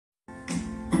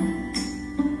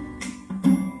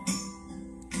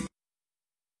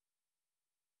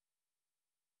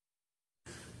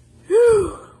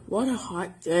What a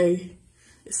hot day.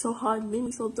 It's so hot, it made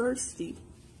me so thirsty.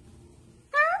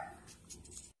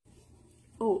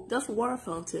 Oh, that's a water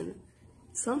fountain.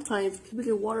 Sometimes people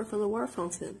get water from the water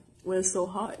fountain when it's so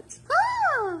hot.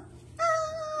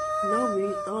 No, me,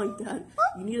 not like that.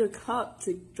 You need a cup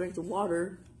to drink the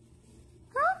water.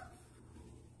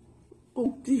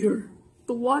 Oh dear,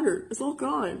 the water is all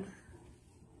gone.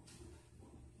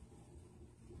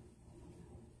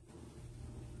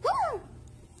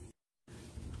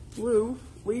 Blue,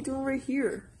 what are you doing right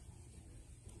here?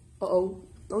 Uh-oh,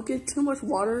 don't get too much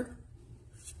water.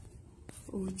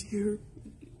 Oh dear.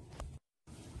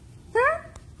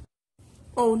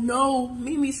 Oh no,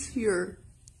 Mimi's here.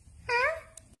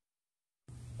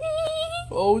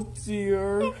 Oh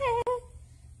dear.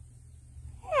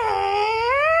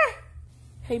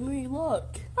 Hey Mimi,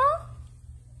 look.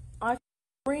 I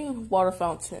green water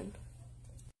fountain.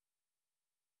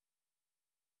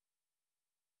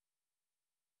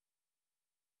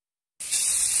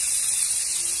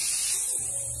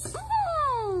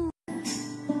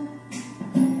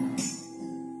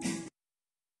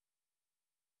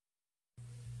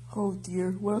 Oh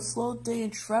dear, what a slow day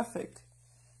in traffic.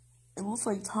 It looks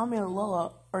like Tommy and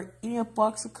Lola are eating a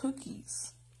box of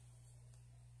cookies.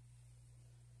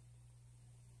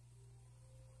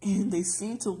 And they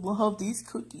seem to love these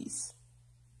cookies.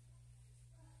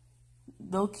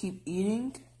 They'll keep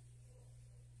eating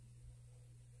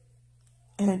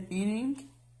and eating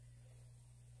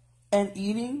and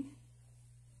eating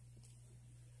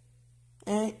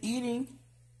and eating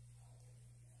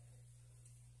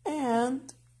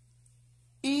and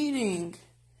eating.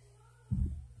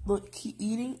 Look, keep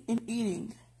eating and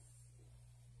eating.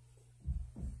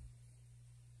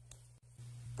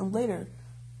 And later,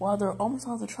 while they're almost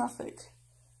out of the traffic,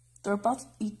 they're about to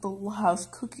eat the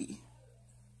last cookie.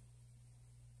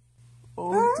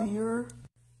 Oh dear.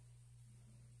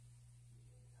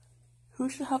 Who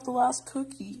should have the last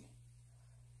cookie?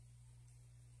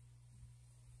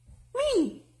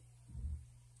 Me!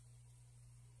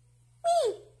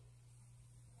 Me!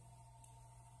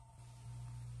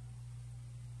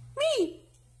 Me!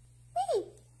 Me!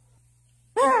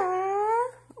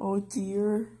 Oh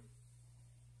dear.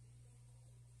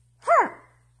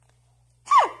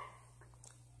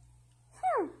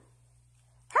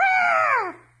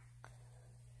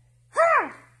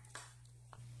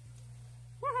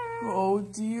 Oh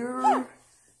dear.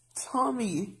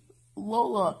 Tommy,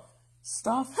 Lola,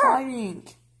 stop fighting.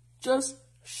 Just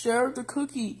share the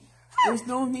cookie. There's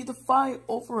no need to fight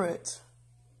over it.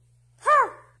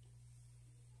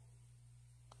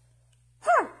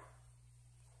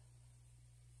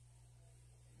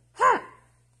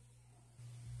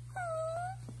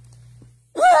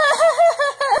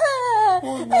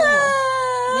 Oh no,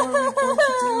 what are we going to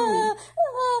do?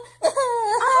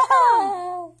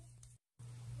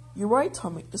 You're right,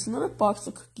 Tommy. There's another box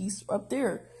of cookies up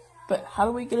there. But how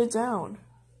do we get it down?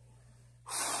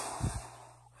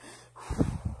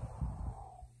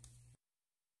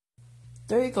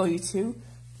 There you go, you two.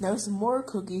 Now some more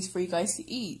cookies for you guys to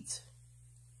eat.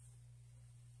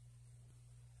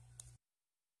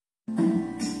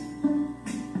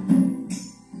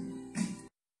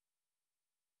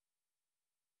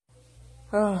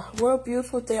 What a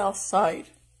beautiful day outside.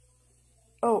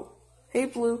 Oh, hey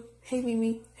Blue, hey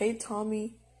Mimi, hey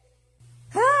Tommy.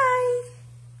 Hi!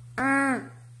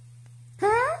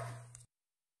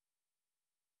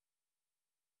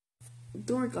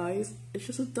 Don't worry guys, it's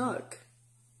just a duck.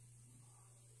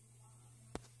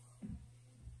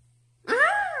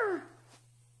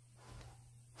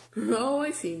 Oh,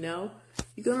 I see now.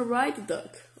 You're gonna ride the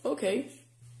duck. Okay.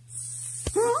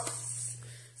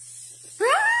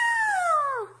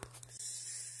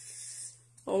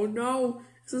 Oh no,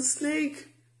 it's a snake.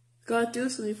 Gotta do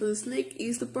something for the snake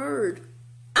eats the bird.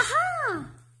 Aha!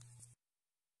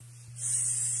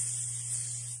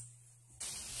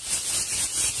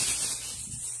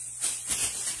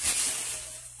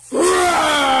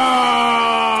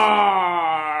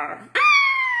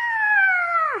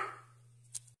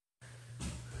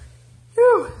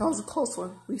 Phew, that was a close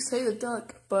one. We saved the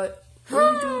duck, but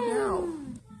what do we do now?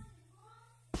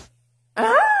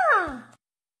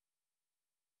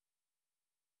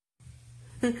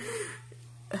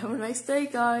 Have a nice day,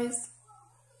 guys.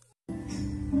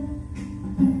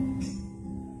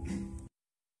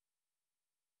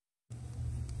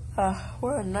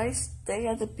 What a nice day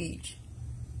at the beach.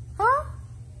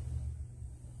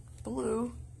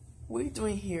 Blue, what are you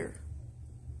doing here?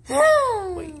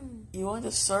 Wait, you want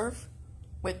to surf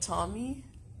with Tommy?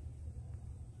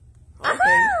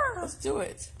 Okay, let's do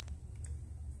it.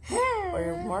 Are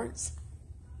your marks?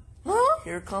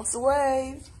 Here comes the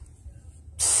wave.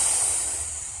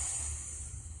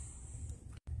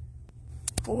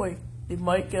 Boy, they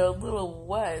might get a little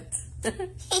wet. And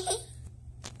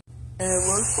it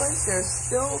looks like they're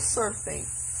still surfing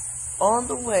on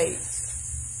the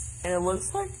waves. And it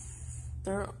looks like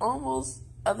they're almost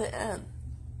at the end.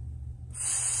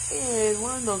 And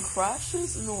when the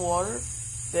crashes in the water,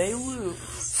 they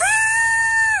lose.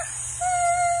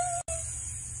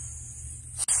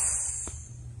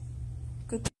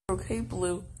 Good thing, okay,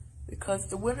 Blue, because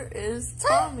the winner is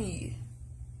Tommy.